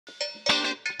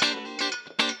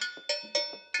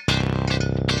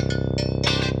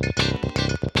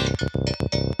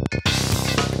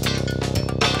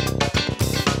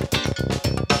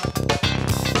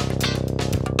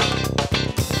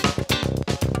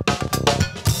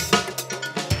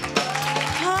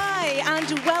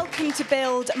Welcome to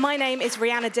Build. My name is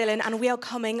Rihanna Dillon and we are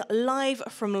coming live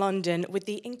from London with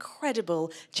the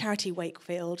incredible Charity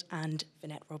Wakefield and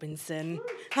Vinette Robinson.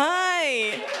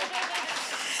 Hi!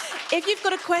 If you've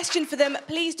got a question for them,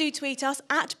 please do tweet us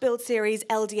at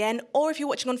BuildSeriesLDN, or if you're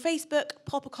watching on Facebook,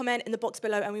 pop a comment in the box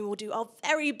below and we will do our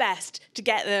very best to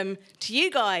get them to you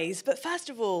guys. But first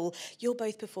of all, you're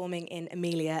both performing in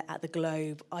Emilia at the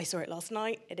Globe. I saw it last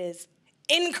night. It is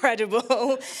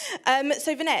incredible.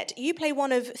 So Vinette, you play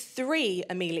one of 3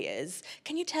 Emilias.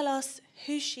 Can you tell us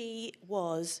who she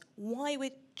was, why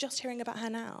we're just hearing about her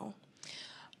now?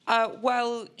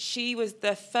 Well, she was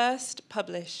the first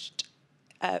published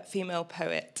female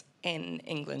poet in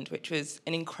England, which was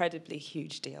an incredibly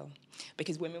huge deal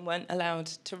because women weren't allowed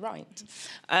to write.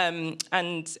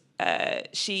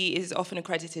 She is often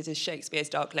accredited as Shakespeare's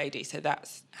Dark Lady, so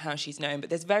that's how she's known. But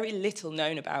there's very little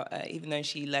known about her, even though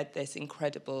she led this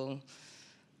incredible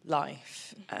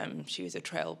life. She was a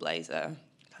trailblazer,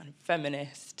 kind of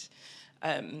feminist,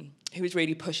 who was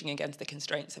really pushing against the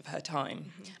constraints of her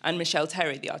time. And Michelle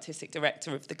Terry, the artistic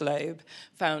director of the Globe,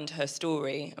 found her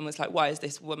story and was like, why is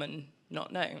this woman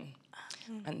not known?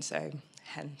 And so,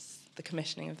 hence, the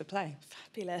commissioning of the play.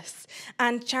 Fabulous.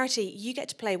 And Charity, you get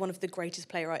to play one of the greatest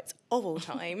playwrights of all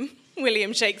time,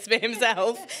 William Shakespeare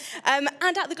himself, and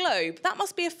at the Globe. That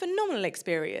must be a phenomenal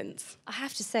experience. I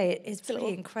have to say, it's pretty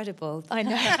incredible. I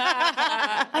know.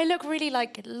 I look really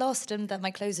lost and that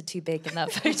my clothes are too big in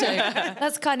that photo.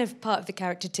 That's kind of part of the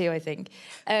character too, I think.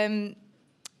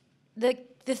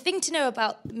 The thing to know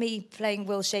about me playing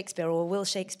Will Shakespeare, or Will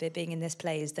Shakespeare being in this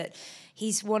play, is that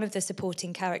he's one of the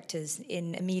supporting characters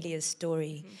in Emilia's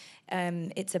story.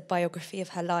 It's a biography of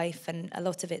her life, and a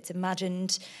lot of it's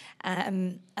imagined,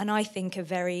 and I think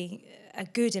a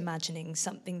good imagining,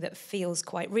 something that feels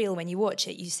quite real when you watch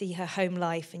it. You see her home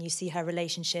life, and you see her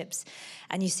relationships,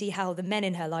 and you see how the men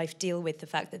in her life deal with the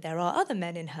fact that there are other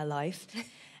men in her life.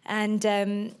 And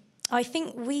I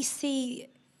think we see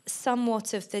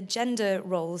somewhat of the gender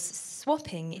roles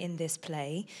swapping in this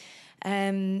play.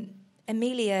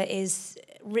 Emilia is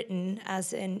written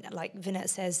as in, like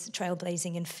Vinette says,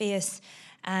 trailblazing and fierce,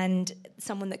 and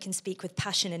someone that can speak with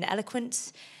passion and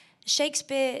eloquence.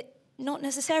 Shakespeare, not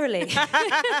necessarily.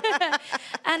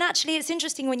 And actually, it's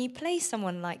interesting when you play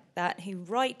someone like that who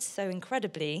writes so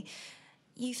incredibly,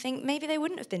 you think maybe they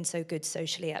wouldn't have been so good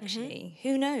socially, actually.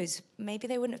 Who knows? Maybe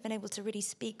they wouldn't have been able to really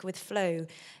speak with flow.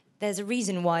 There's a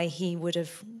reason why he would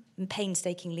have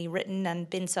painstakingly written and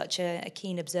been such a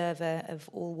keen observer of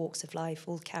all walks of life,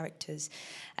 all characters.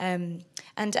 And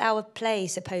our play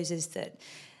supposes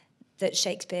that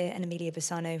Shakespeare and Emilia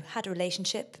Bassano had a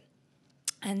relationship,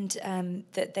 and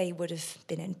that they would have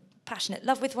been in passionate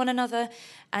love with one another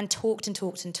and talked and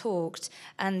talked and talked,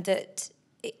 and that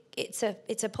it's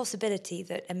a possibility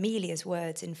that Emilia's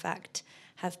words, in fact,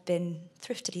 have been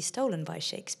thriftily stolen by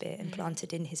Shakespeare and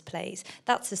planted in his plays.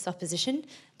 That's a supposition,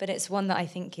 but it's one that I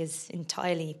think is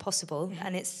entirely possible,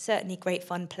 and it's certainly great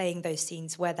fun playing those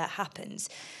scenes where that happens.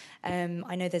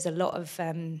 I know there's a lot of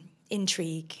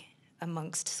intrigue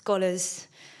amongst scholars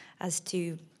as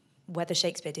to whether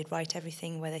Shakespeare did write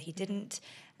everything, whether he didn't,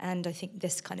 and I think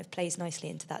this kind of plays nicely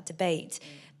into that debate.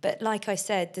 But like I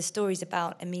said, the story's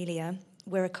about Emilia.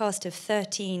 We're a cast of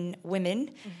 13 women,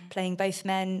 playing both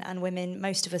men and women.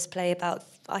 Most of us play about,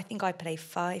 I think I play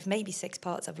 5, maybe 6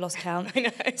 parts. I've lost count. I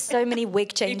know. So many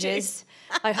wig changes.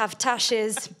 I have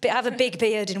tashes. I have a big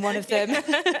beard in one of them.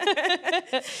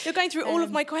 You're going through all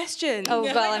of my questions. Oh,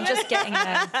 well, I'm just getting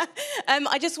there.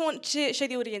 I just want to show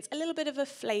the audience a little bit of a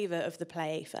flavour of the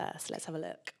play first. Let's have a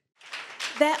look.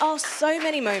 There are so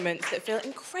many moments that feel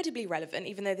incredibly relevant,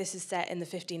 even though this is set in the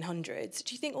 1500s.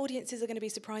 Do you think audiences are going to be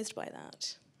surprised by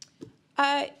that?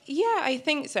 Yeah, I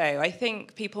think so. I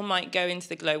think people might go into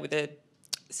the Globe with a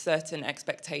certain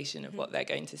expectation of what they're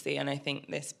going to see, and I think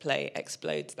this play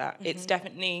explodes that. It's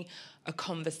definitely a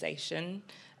conversation.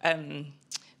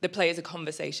 The play is a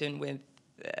conversation with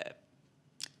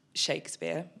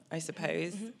Shakespeare, I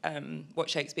suppose, what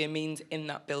Shakespeare means in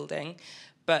that building.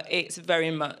 But it's very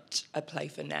much a play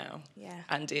for now. Yeah.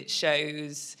 And it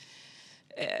shows,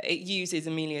 it uses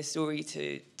Emilia's story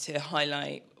to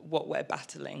highlight what we're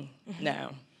battling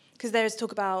now. Because there is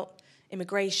talk about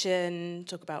immigration,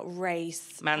 talk about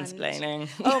race. Mansplaining.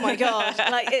 Oh my God.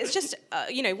 Like, it's just,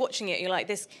 watching it, you're like,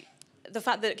 the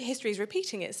fact that history is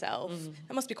repeating itself,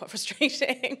 that must be quite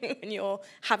frustrating when you're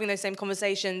having those same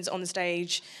conversations on the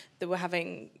stage that we're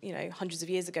having, hundreds of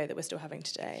years ago that we're still having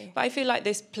today. But I feel like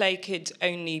this play could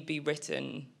only be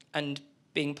written and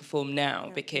being performed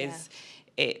now because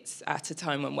it's at a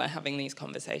time when we're having these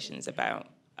conversations about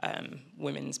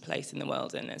women's place in the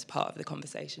world and as part of the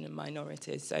conversation of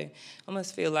minorities. So I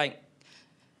almost feel like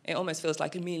it almost feels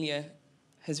like Emilia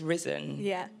has risen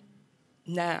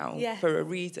now for a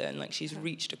reason. Like she's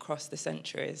reached across the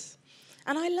centuries.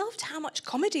 And I loved how much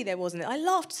comedy there was in it. I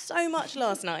laughed so much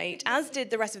last night, as did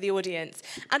the rest of the audience.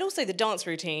 And also the dance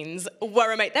routines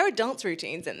were amazing. There are dance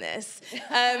routines in this.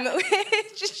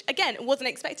 Which, again, wasn't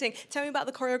expecting. Tell me about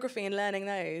the choreography and learning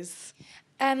those.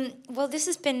 Well, this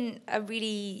has been a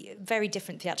really very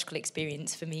different theatrical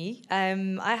experience for me.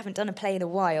 I haven't done a play in a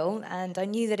while, and I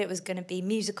knew that it was going to be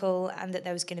musical and that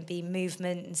there was going to be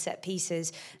movement and set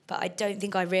pieces, but I don't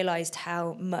think I realised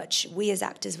how much we as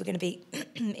actors were going to be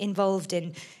involved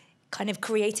in kind of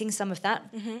creating some of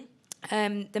that.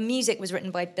 The music was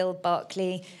written by Bill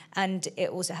Barclay, and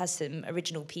it also has some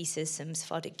original pieces, some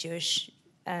Sephardic Jewish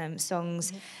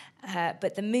songs,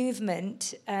 but the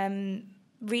movement...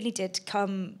 really did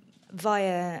come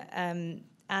via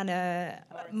Anna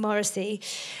Morrissey,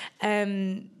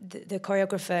 the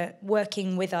choreographer,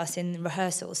 working with us in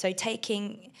rehearsal. So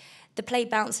the play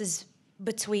bounces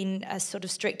between a sort of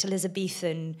strict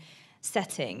Elizabethan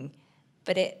setting,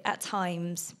 but it at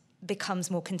times becomes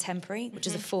more contemporary, which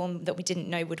is a form that we didn't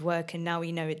know would work, and now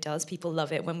we know it does. People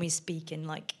love it when we speak in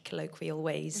like colloquial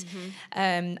ways,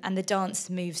 and the dance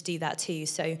moves do that too.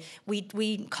 So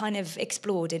we kind of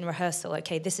explored in rehearsal,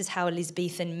 okay, this is how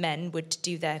Elizabethan men would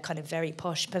do their kind of very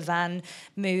posh pavan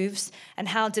moves, and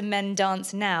how do men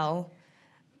dance now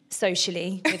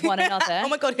socially with one another. Oh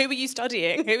my God, who were you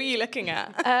studying? Who were you looking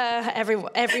at?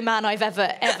 Every man I've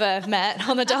ever met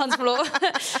on the dance floor.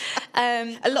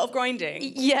 A lot of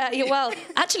grinding. Yeah, well,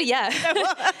 actually, yeah.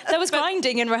 There was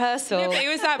grinding in rehearsal. Yeah, but it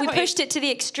was that we pushed it to the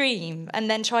extreme and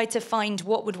then tried to find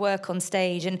what would work on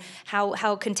stage and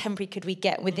how contemporary could we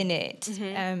get within it.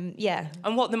 Yeah.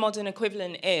 And what the modern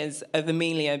equivalent is of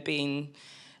Emilia being...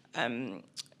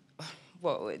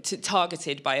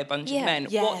 targeted by a bunch of men.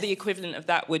 Yes. What the equivalent of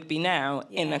that would be now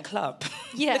in a club.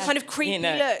 Yeah. The kind of creepy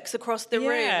looks across the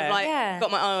room. Like, got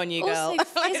my eye on you, girl. Also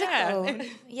physical.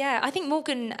 I think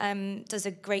Morgan does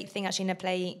a great thing actually in a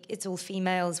play. It's all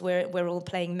females. We're all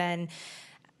playing men.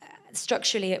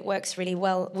 Structurally, it works really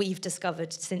well, we've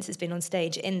discovered since it's been on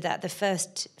stage, in that the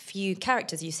first few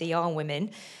characters you see are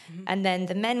women, and then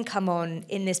the men come on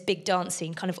in this big dance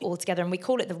scene kind of all together, and we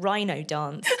call it the rhino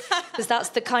dance, because that's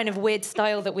the kind of weird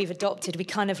style that we've adopted. We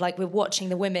kind of like, we're watching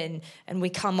the women, and we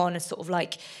come on as sort of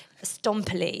like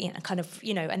stompily, and kind of,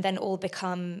 and then all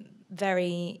become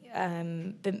very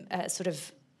sort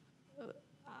of,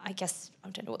 I guess, I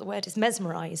don't know what the word is,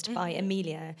 mesmerised by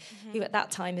Emilia, who at that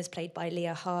time is played by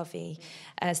Leah Harvey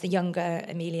as the younger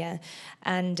Emilia.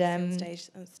 And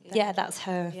that's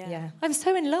her. Yeah. I'm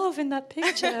so in love in that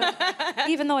picture,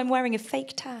 even though I'm wearing a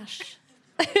fake tash.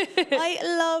 I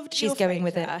loved She's your going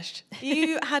fake with tash.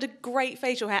 You had a great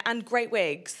facial hair and great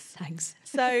wigs. Thanks.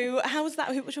 So how was that?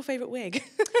 What was your favourite wig?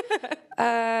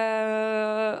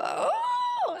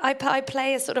 I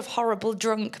play a sort of horrible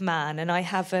drunk man, and I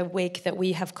have a wig that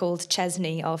we have called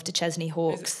Chesney after Chesney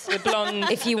Hawkes. The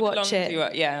blonde. If you watch it.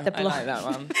 I like that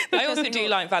one. I also do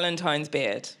like Valentine's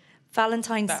beard.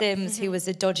 Valentine Sims, who was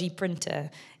a dodgy printer.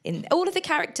 All of the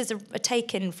characters are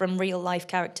taken from real life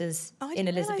characters in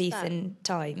Elizabethan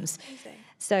times. Amazing.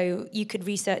 So you could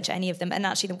research any of them. And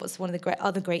actually, what's one of the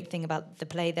other great thing about the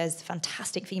play, there's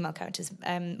fantastic female characters.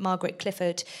 Margaret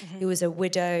Clifford, who was a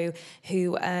widow,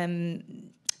 who...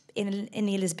 In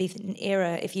the Elizabethan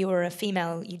era, if you were a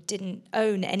female, you didn't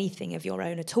own anything of your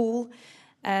own at all.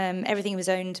 Everything was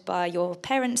owned by your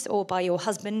parents or by your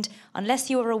husband, unless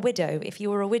you were a widow. If you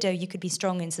were a widow, you could be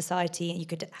strong in society, and you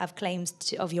could have claims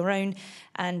of your own,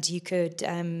 and you could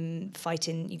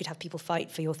you could have people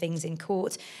fight for your things in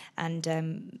court. And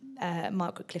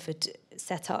Margaret Clifford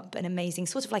set up an amazing,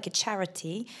 sort of like a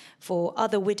charity for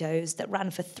other widows that ran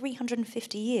for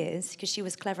 350 years, because she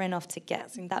was clever enough to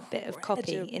get that bit of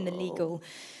copy in the legal...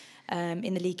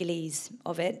 in the legalese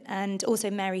of it. And also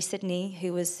Mary Sidney,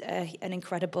 who was an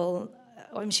incredible...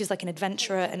 she was like an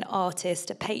adventurer, an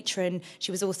artist, a patron.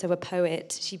 She was also a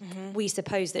poet. We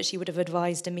suppose that she would have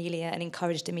advised Emilia and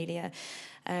encouraged Emilia.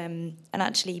 And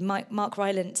actually, Mark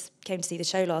Rylance came to see the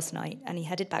show last night, and he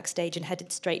headed backstage and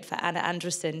headed straight for Anna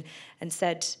Anderson and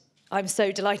said... I'm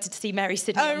so delighted to see Mary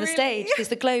Sidney on the stage, because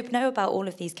the Globe know about all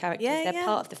of these characters. They're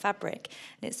part of the fabric,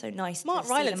 and it's so nice Mark to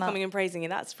see Rylance them coming and praising you.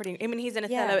 That's pretty... I mean, he's in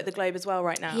Othello at the Globe as well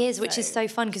right now. He is, which is so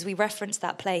fun, because we reference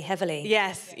that play heavily.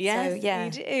 Yes, you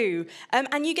do.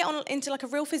 And you get on into like a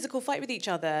real physical fight with each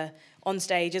other on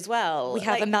stage as well. We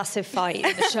have a massive fight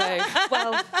in the show.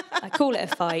 Well, I call it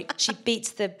a fight. She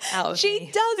beats the out of me.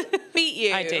 She does beat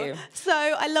you. I do. So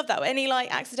I love that. Any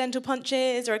like accidental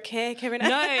punches or a kick?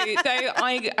 No, so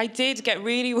I did get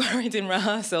really worried in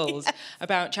rehearsals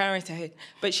about Charity,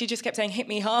 but she just kept saying, hit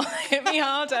me hard, hit me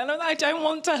harder. And I'm like, I don't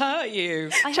want to hurt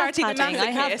you. I Charity have the padding. I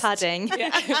have masochist. padding.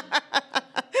 Yeah.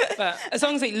 But as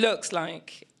long as it looks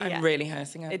like I'm really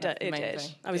hurting her. It that's the main did.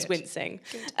 thing. I was Good. wincing.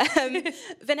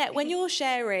 Vinette, when you're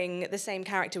sharing the same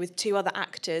character with two other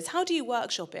actors, how do you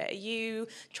workshop it? Are you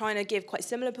trying to give quite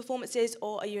similar performances,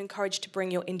 or are you encouraged to bring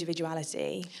your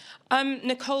individuality?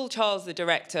 Nicole Charles, the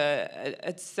director,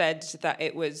 had said that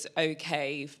it was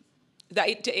okay, that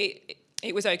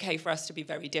it was okay for us to be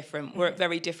very different. We're at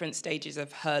very different stages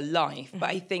of her life, but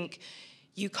I think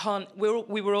you can't.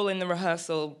 We were all in the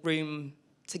rehearsal room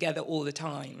together all the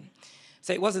time,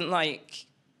 so it wasn't like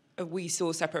we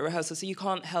saw separate rehearsals. So you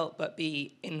can't help but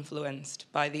be influenced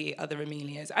by the other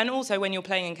Emilias. And also, when you're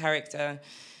playing a character,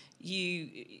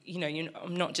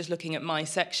 I'm not just looking at my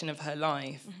section of her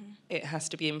life. It has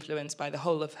to be influenced by the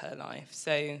whole of her life.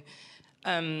 So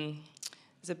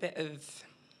there's a bit of,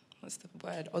 what's the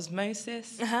word,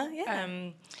 osmosis?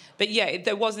 But yeah,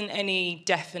 there wasn't any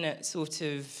definite sort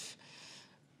of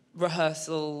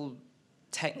rehearsal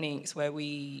techniques where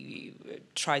we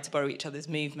tried to borrow each other's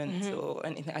movements or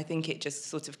anything. I think it just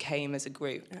sort of came as a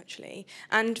group. Actually.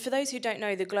 And for those who don't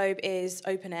know, the Globe is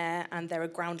open air and there are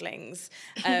groundlings,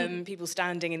 people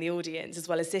standing in the audience as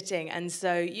well as sitting. And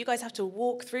so you guys have to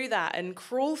walk through that and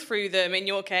crawl through them in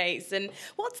your case. And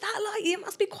what's that like? It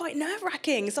must be quite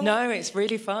nerve-wracking. No, it's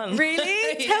really fun.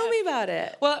 Really? Tell me about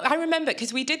it. Well, I remember,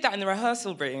 because we did that in the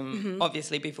rehearsal room,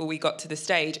 obviously, before we got to the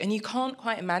stage, and you can't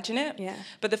quite imagine it. Yeah.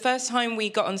 But the first time we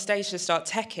got on stage to start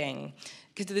teching,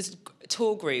 because there's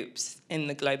tour groups in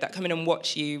the Globe that come in and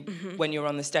watch you when you're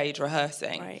on the stage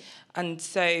rehearsing. Right. And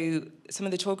so some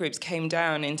of the tour groups came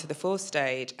down into the fourth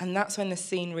stage, and that's when the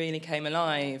scene really came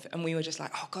alive. And we were just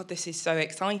like, oh, God, this is so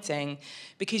exciting,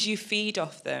 because you feed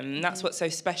off them. And that's what's so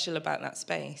special about that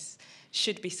space.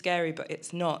 Should be scary, but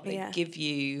it's not. They give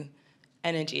you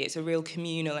energy. It's a real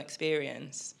communal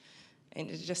experience. And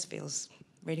it just feels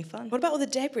really fun. What about all the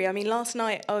debris? I mean, last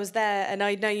night I was there and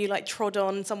I know you like trod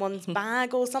on someone's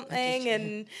bag or something,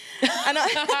 and and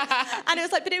it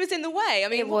was like, but it was in the way. I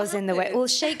mean, It was in the way. Well,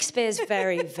 Shakespeare's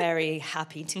very, very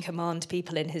happy to command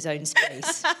people in his own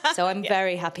space. So I'm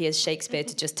very happy as Shakespeare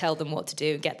to just tell them what to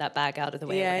do and get that bag out of the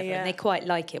way or whatever. And they quite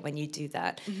like it when you do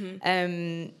that.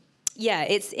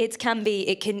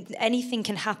 Anything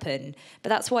can happen, but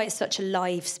that's why it's such a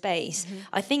live space.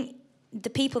 I think the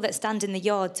people that stand in the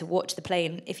yard to watch the play,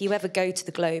 and if you ever go to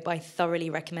the Globe, I thoroughly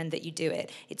recommend that you do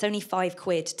it. It's only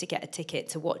 £5 to get a ticket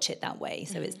to watch it that way,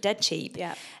 so it's dead cheap.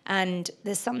 Yeah. And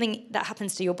there's something that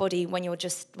happens to your body when you're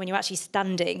actually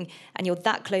standing and you're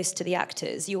that close to the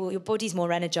actors. Your body's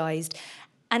more energised.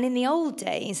 And in the old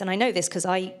days, and I know this because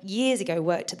I years ago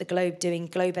worked at the Globe doing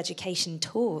Globe education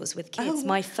tours with kids.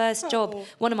 My first job,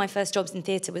 one of my first jobs in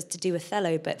theatre was to do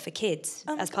Othello, but for kids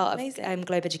as part of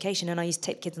Globe education. And I used to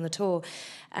take kids on the tour.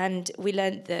 And we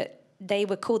learnt that they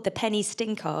were called the penny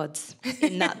stinkards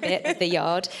in that bit of the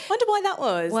yard. Wonder why that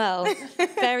was. Well,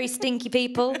 very stinky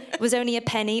people. It was only a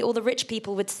penny. All the rich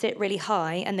people would sit really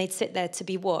high and they'd sit there to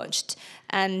be watched.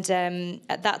 And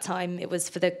at that time, it was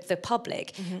for the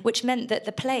public, which meant that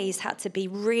the plays had to be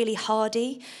really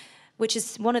hardy, which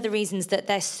is one of the reasons that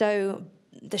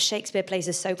the Shakespeare plays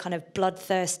are so kind of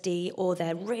bloodthirsty, or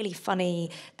they're really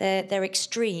funny. They're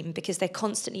extreme because they're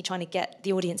constantly trying to get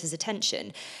the audience's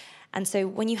attention. And so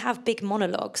when you have big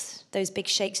monologues, those big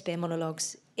Shakespeare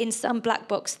monologues, in some black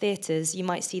box theatres, you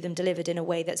might see them delivered in a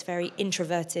way that's very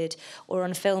introverted, or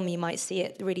on film, you might see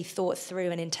it really thought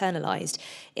through and internalised.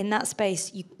 In that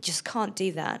space, you just can't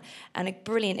do that. And a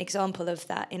brilliant example of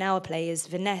that in our play is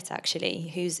Vinette,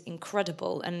 actually, who's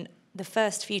incredible. And the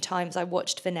first few times I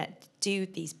watched Vinette do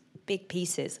these big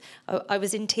pieces, I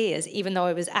was in tears, even though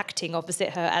I was acting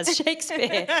opposite her as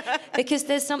Shakespeare, because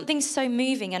there's something so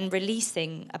moving and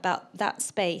releasing about that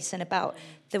space and about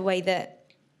the way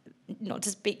that, not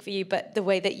to speak for you, but the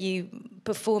way that you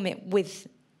perform it with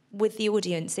the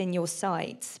audience in your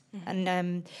sights.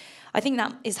 And I think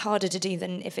that is harder to do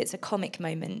than if it's a comic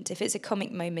moment. If it's a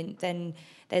comic moment, then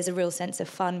there's a real sense of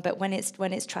fun. But when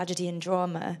it's tragedy and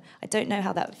drama, I don't know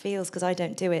how that feels because I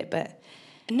don't do it, but...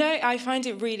 No, I find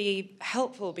it really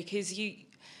helpful because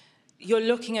you're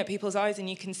looking at people's eyes and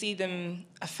you can see them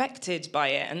affected by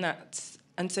it,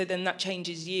 and so then that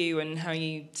changes you and how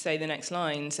you say the next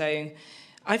line. So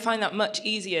I find that much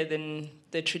easier than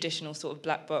the traditional sort of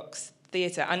black box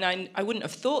theatre, and I wouldn't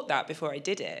have thought that before I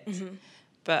did it.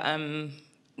 But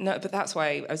no, but that's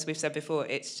why, as we've said before,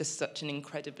 it's just such an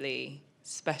incredibly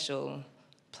special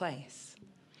place.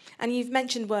 And you've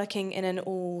mentioned working in an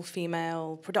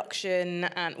all-female production,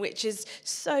 which is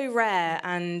so rare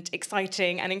and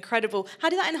exciting and incredible. How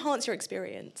did that enhance your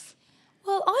experience?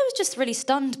 Well, I was just really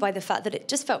stunned by the fact that it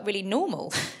just felt really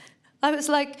normal. I was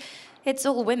like, it's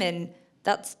all women,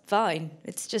 that's fine.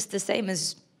 It's just the same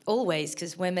as always,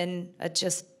 because women are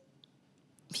just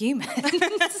human.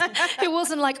 It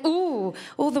wasn't like, ooh,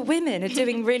 all the women are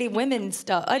doing really women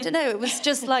stuff. I don't know, it was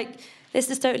just like, this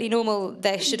is totally normal.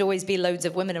 There should always be loads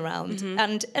of women around.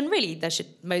 And really, there should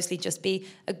mostly just be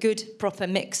a good, proper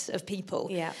mix of people.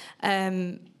 Yeah.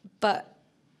 But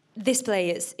this play,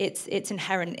 it's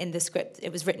inherent in the script.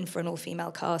 It was written for an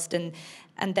all-female cast, and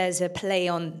there's a play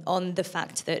on the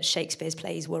fact that Shakespeare's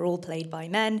plays were all played by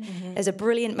men. There's a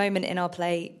brilliant moment in our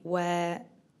play where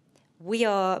we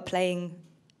are playing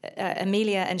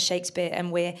Emilia and Shakespeare,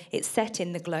 and it's set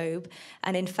in the Globe,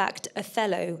 and in fact,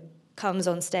 Othello comes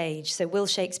on stage. So Will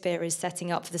Shakespeare is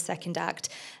setting up for the second act,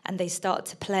 and they start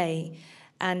to play,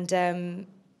 and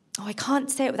I can't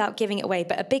say it without giving it away,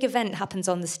 but a big event happens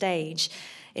on the stage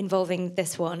involving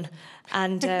this one,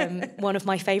 and one of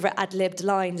my favourite ad-libbed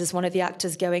lines is one of the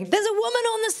actors going, "There's a woman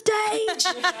on the stage!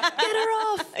 Get her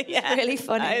off!" Yeah, really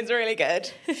funny. It's really good.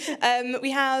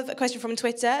 We have a question from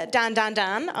Twitter. Dan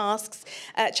asks,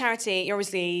 Charity, you're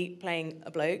obviously playing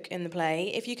a bloke in the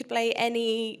play. If you could play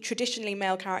any traditionally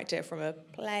male character from a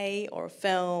play or a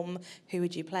film, who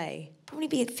would you play? Probably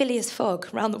be Phileas Fogg,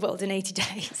 Round the World in 80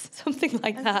 Days, something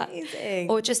like that. Amazing.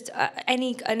 Or just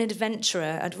an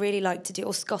adventurer I'd really like to do,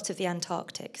 or Scott of the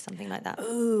Antarctic, something like that.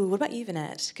 Ooh, what about you,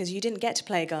 Vinette? Because you didn't get to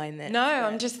play a guy in this. No,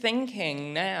 I'm just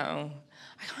thinking now.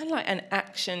 I kind of like an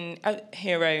action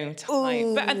hero type.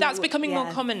 Ooh, but that's becoming more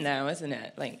yeah. common now, isn't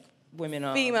it? Like, women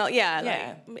are... Female,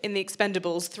 yeah. Like in the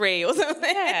Expendables 3 or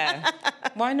something. Yeah,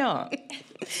 why not?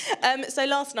 So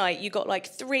last night you got like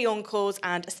 3 encores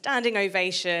and a standing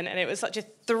ovation, and it was such a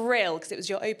thrill because it was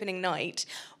your opening night.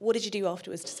 What did you do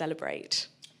afterwards to celebrate?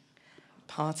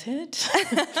 Parted?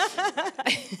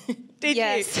 Did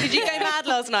Yes. you? Did you go mad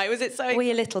last night? Was it so... We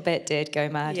a little bit did go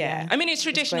mad, yeah. I mean, it's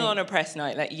traditional great. on a press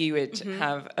night, like you would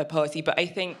have a party, but I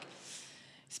think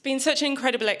it's been such an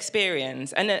incredible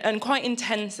experience and quite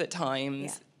intense at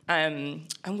times. Yeah.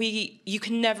 And you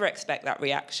can never expect that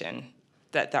reaction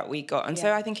that we got. And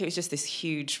so I think it was just this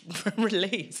huge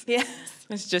release. Yes.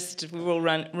 It's just, we were all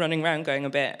running around going a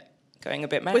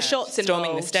bit mad. With shots storming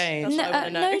involved. the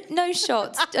stage. No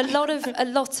shots. A lot of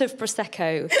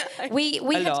prosecco. We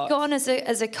had gone as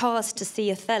a cast to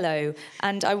see Othello,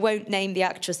 and I won't name the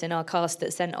actress in our cast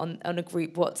that sent on a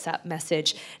group WhatsApp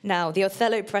message. Now, the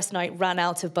Othello press night ran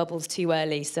out of bubbles too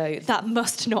early, so that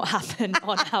must not happen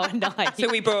on our night. So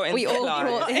we all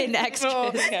brought in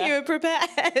extras. Yeah. You were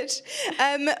prepared.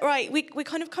 Right, we're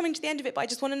kind of coming to the end of it, but I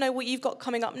just want to know what you've got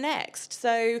coming up next.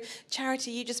 So,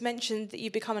 Charity, you just mentioned that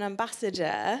you've become an ambassador.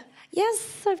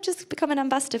 Yes, I've just become an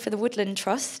ambassador for the Woodland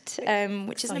Trust,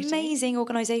 which is an amazing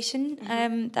organisation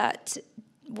that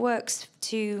works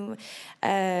to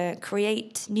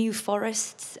create new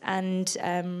forests and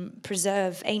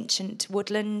preserve ancient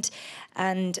woodland,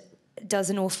 and does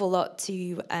an awful lot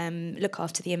to look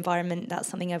after the environment. That's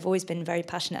something I've always been very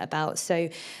passionate about. So,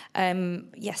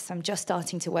 yes, I'm just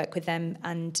starting to work with them,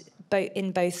 and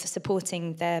both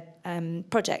supporting their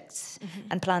projects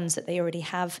and plans that they already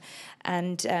have,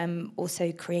 and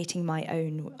also creating my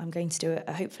own. I'm going to do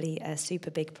hopefully a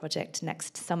super big project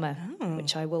next summer,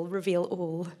 which I will reveal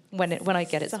all when I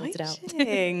get it sorted out.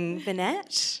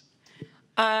 Vinette?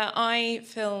 I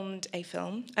filmed a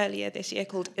film earlier this year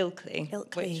called Ilkley,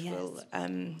 which will,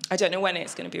 I don't know when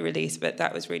it's going to be released, but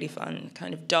that was really fun,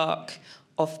 kind of dark,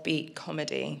 offbeat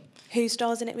comedy. Who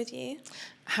stars in it with you?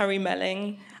 Harry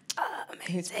Melling,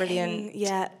 who's brilliant.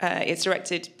 Yeah. It's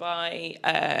directed by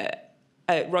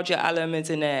Roger Allam is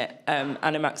in it,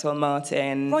 Anna Maxwell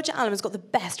Martin. Roger Allam has got the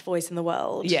best voice in the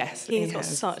world. Yes, He's got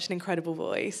such an incredible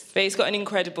voice. But he's got an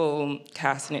incredible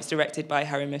cast, and it's directed by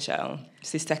Harry Michel.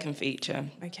 It's his second feature.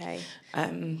 Okay.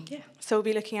 Yeah. So we'll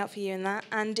be looking out for you in that.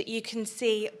 And you can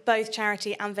see both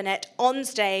Charity and Vinette on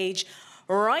stage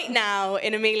right now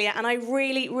in Emilia, and I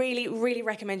really, really, really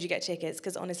recommend you get tickets,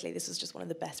 because honestly, this was just one of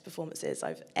the best performances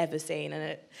I've ever seen. And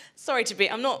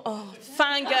I'm not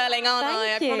fangirling, aren't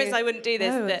I? I promised I wouldn't do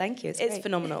this. No, but thank you. It's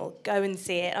phenomenal. Go and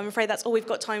see it. I'm afraid that's all we've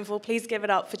got time for. Please give it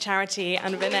up for Charity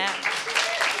and Vinette.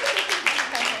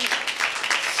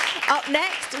 Up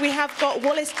next, we have got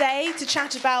Wallace Day to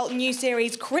chat about new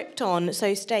series Krypton,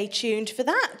 so stay tuned for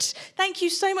that. Thank you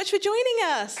so much for joining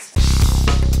us.